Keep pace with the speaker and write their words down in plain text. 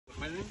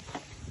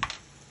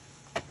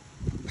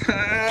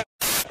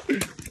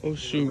Oh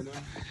shoot.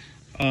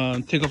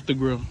 Take off the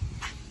grill.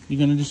 You're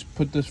gonna just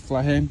put this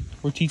flathead.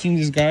 We're teaching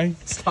this guy.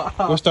 Stop.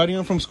 We're starting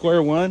him from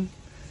square one.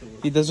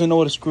 He doesn't know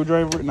what a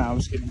screwdriver. Nah, I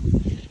was kidding.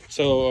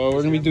 So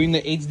we're gonna be doing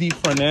the HD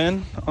front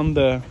end on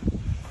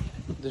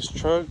this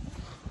truck.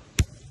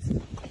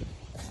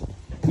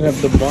 We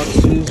have the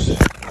boxes.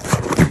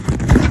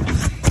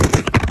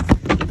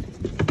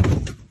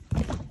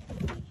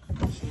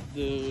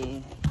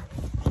 The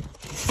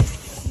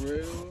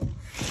grill.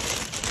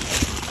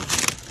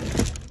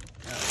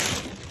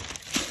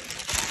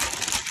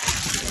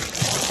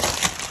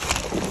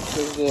 This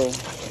is the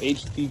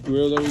HD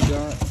grill that we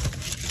got.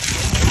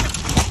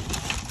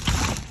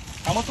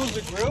 How much was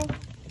the grill?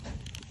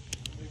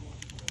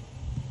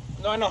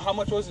 No, I know. How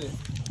much was it?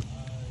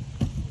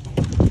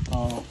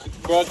 Oh,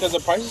 bro, because the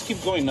prices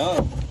keep going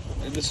up.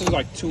 This is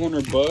like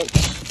 200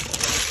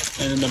 bucks,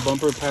 and then the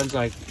bumper pad's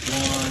like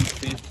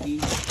 150.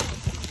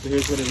 So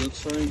here's what it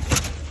looks like.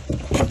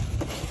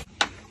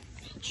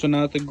 So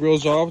now that the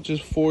grill's off,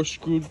 just 4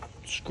 screw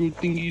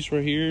thingies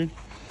right here.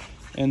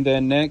 And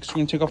then next, we're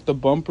gonna take off the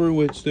bumper,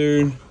 which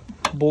there are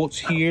bolts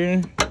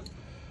here,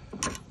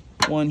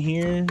 one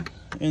here,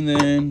 and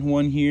then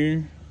one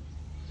here,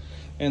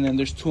 and then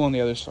there's 2 on the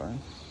other side.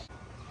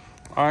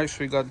 All right, so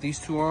we got these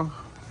 2 off,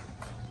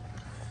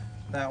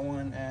 that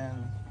one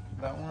and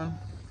that one,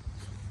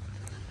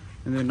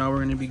 and then now we're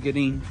gonna be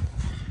getting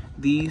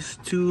these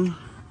 2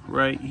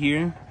 right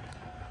here.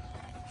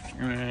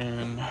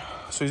 And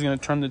so he's gonna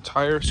turn the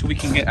tire so we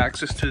can get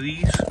access to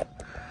these.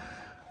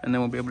 And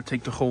then we'll be able to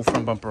take the whole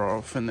front bumper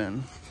off and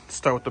then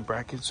start with the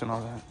brackets and all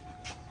that.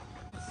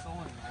 It's so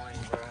annoying,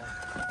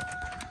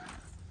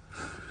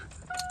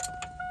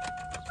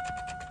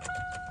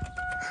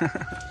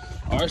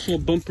 bro. Alright, so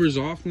bumper's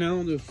off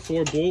now, the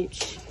 4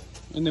 bolts.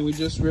 And then we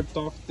just ripped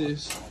off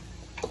this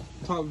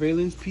top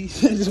valence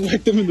piece. I just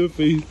whacked them in the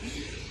face.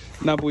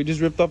 Nah, but we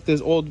just ripped off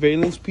this old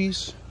valence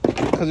piece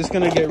because it's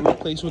gonna get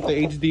replaced with the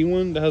HD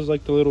one that has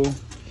like the little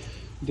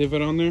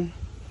divot on there.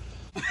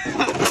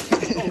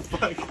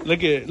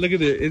 Look at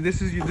it.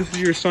 This is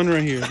your son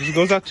right here. This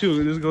goes out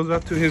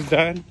to his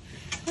dad.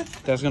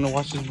 That's gonna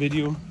watch this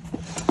video.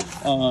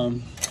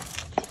 I'm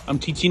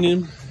teaching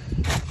him.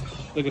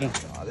 Look at him.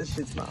 Oh, this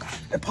shit's not.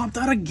 It popped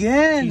out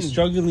again. He's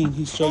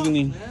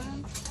struggling.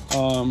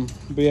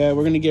 But yeah,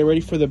 we're gonna get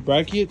ready for the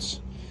brackets.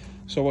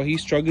 So while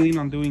he's struggling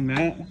on doing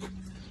that,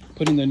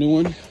 putting the new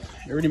one,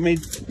 I already made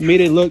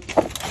it look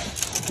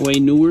way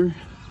newer.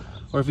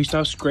 Or if he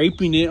stops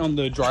scraping it on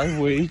the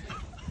driveway.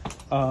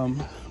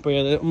 But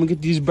yeah, I'm gonna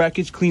get these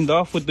brackets cleaned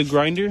off with the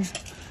grinder, and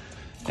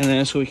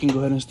then so we can go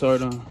ahead and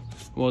start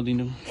welding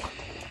them.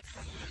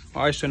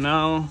 All right, so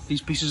now these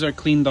pieces are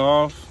cleaned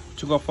off.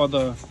 Took off all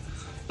the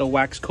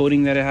wax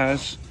coating that it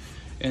has,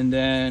 and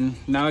then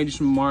now I just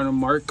want to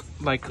mark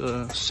like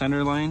a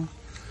center line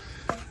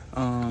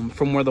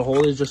from where the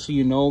hole is, just so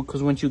you know,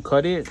 because once you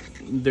cut it,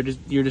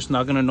 you're just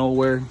not gonna know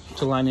where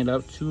to line it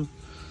up to.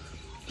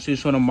 So you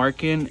just want to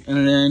mark it,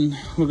 and then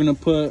we're gonna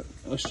put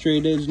a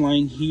straight edge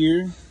line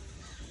here.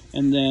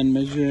 And then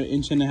measure 1.5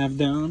 inches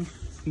down.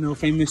 You know,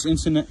 famous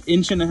inch and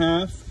a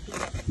half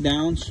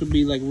down should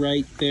be like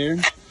right there.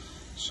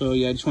 So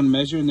yeah, I just want to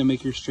measure and then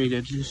make your straight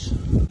edges.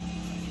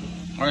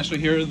 All right, so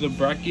here are the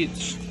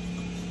brackets,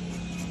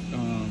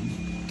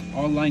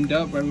 all lined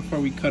up right before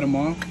we cut them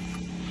off.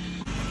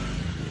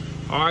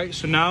 All right,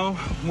 so now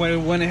we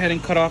went ahead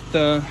and cut off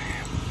the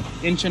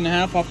 1.5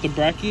 inches off the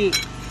bracket.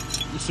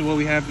 This is what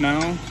we have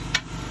now.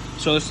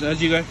 So this,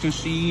 as you guys can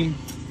see,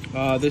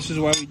 this is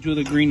why we drew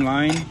the green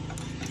line.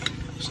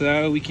 So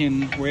that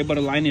we're able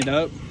to line it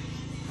up.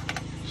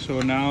 So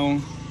now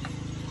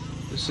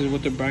this is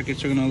what the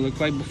brackets are gonna look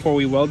like before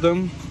we weld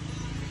them.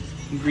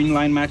 The green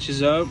line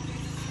matches up.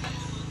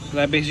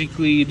 That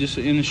basically just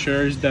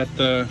ensures that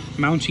the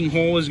mounting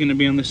hole is gonna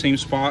be on the same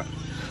spot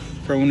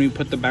for when we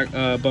put the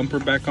bumper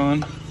back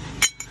on.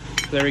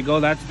 There we go,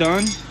 that's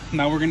done.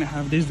 Now we're gonna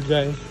have this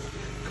guy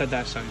cut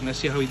that side. Let's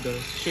see how he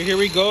does. So here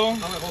we go.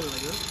 I'm gonna hold it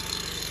like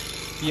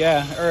this.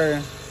 Yeah,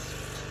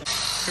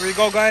 here we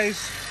go,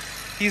 guys.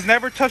 He's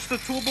never touched the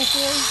tool before,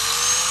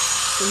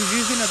 so he's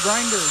using a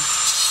grinder.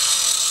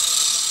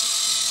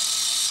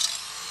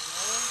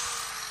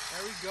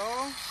 There we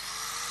go.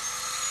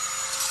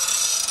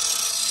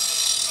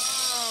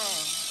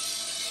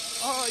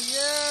 Oh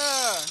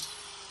yeah.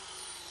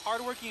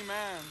 Hardworking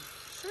man.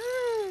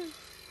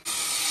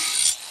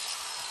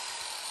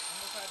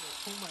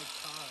 Oh my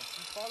god.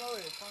 Just follow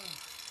it, it's fine.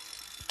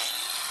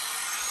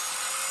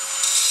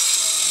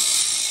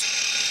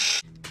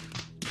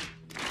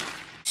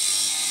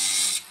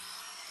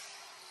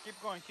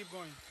 Keep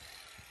going.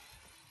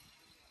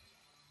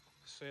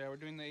 So yeah, we're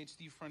doing the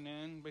HD front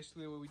end,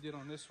 basically what we did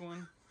on this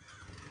one.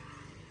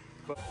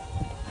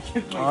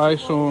 All right,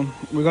 so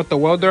we got the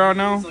welder out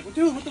now,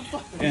 Dude, what the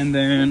fuck? And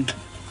then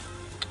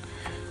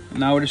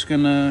now we're just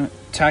gonna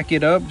tack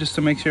it up just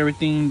to make sure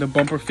the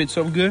bumper fits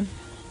up good.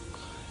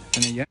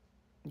 And then yeah,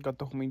 got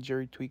the homie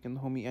Jerry Tweak and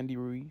the homie Andy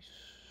Ruiz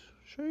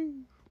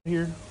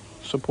here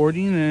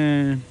supporting,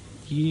 and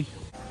Yeah.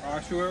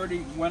 Alright, so we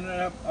already went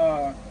up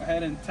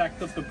ahead and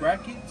tacked up the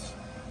brackets.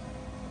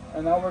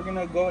 And now we're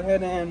gonna go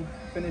ahead and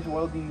finish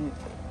welding it.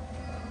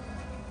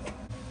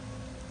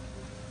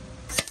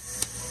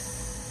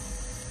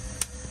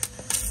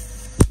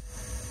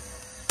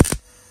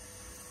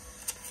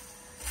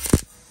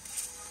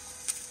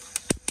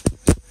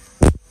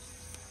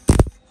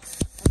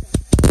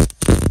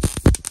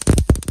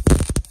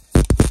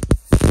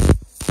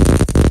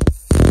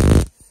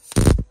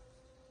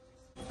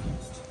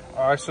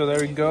 Alright, so there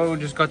we go.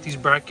 Just got these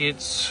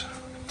brackets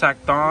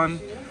tacked on.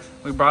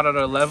 We brought out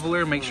a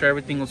leveler, make sure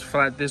everything was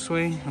flat this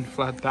way and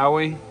flat that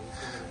way.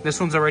 This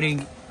one's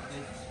already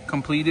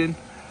completed.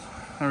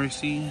 I already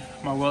see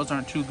my welds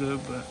aren't too good,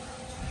 but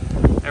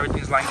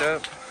everything's lined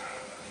up.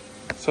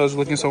 So it's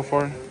looking so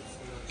far.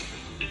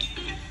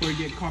 Before we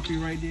get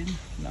copyrighted.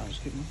 No, I'm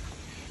just kidding.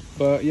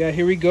 But yeah,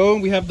 here we go.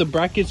 We have the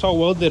brackets all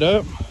welded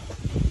up.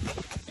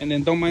 And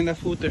then don't mind that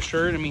fool with the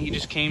shirt. I mean, he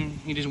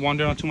just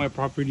wandered onto my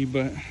property,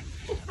 but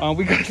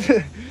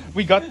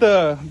we got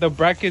the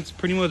brackets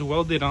pretty much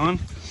welded on.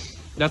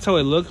 That's how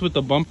it looks with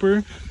the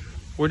bumper.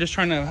 We're just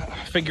trying to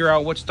figure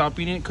out what's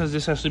stopping it, because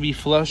this has to be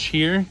flush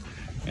here,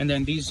 and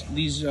then these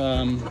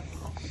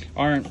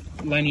aren't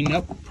lining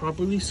up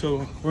properly,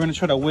 so we're gonna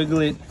try to wiggle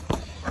it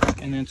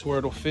and then to where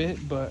it'll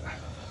fit. But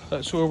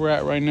that's where we're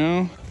at right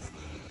now.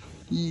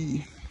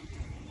 Yeah.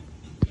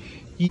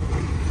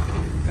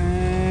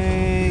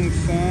 Dang,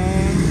 son.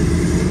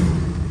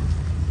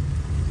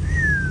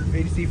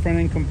 HC front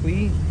end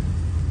complete.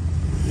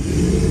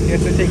 He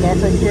has to take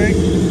off real quick.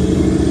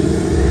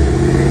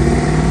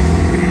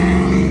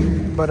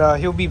 But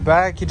he'll be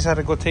back. He just had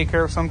to go take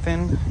care of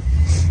something.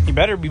 He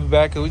better be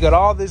back, because we got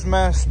all this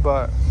mess.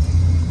 But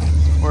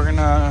we're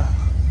gonna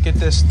get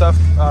this stuff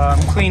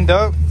cleaned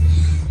up,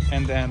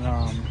 and then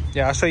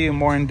yeah, I'll show you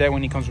more in depth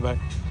when he comes back.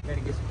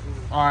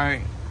 All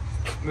right,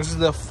 this is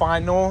the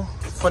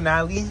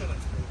finale.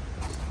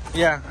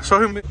 Yeah,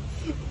 show him.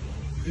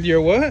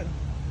 Your what?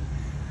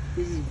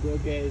 This is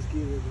broke ass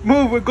kid.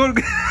 Move, we're going.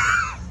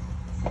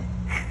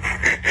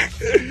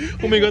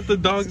 When we got the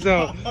dogs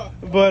out.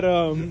 But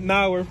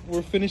now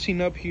we're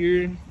finishing up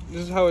here.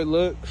 This is how it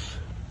looks.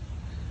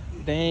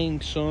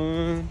 Dang,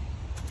 son.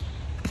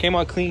 Came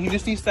out clean. He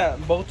just needs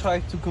that bow tie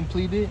to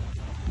complete it.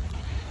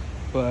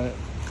 But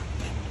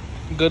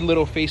good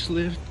little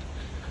facelift.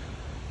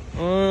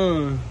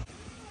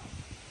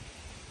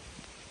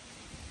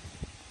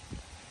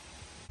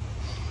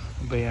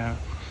 But yeah,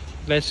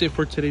 that's it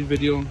for today's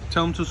video.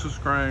 Tell them to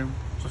subscribe.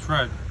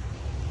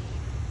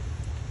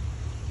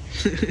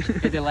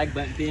 Hit the like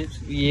button, bitch.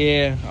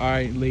 Yeah, all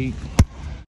right, late.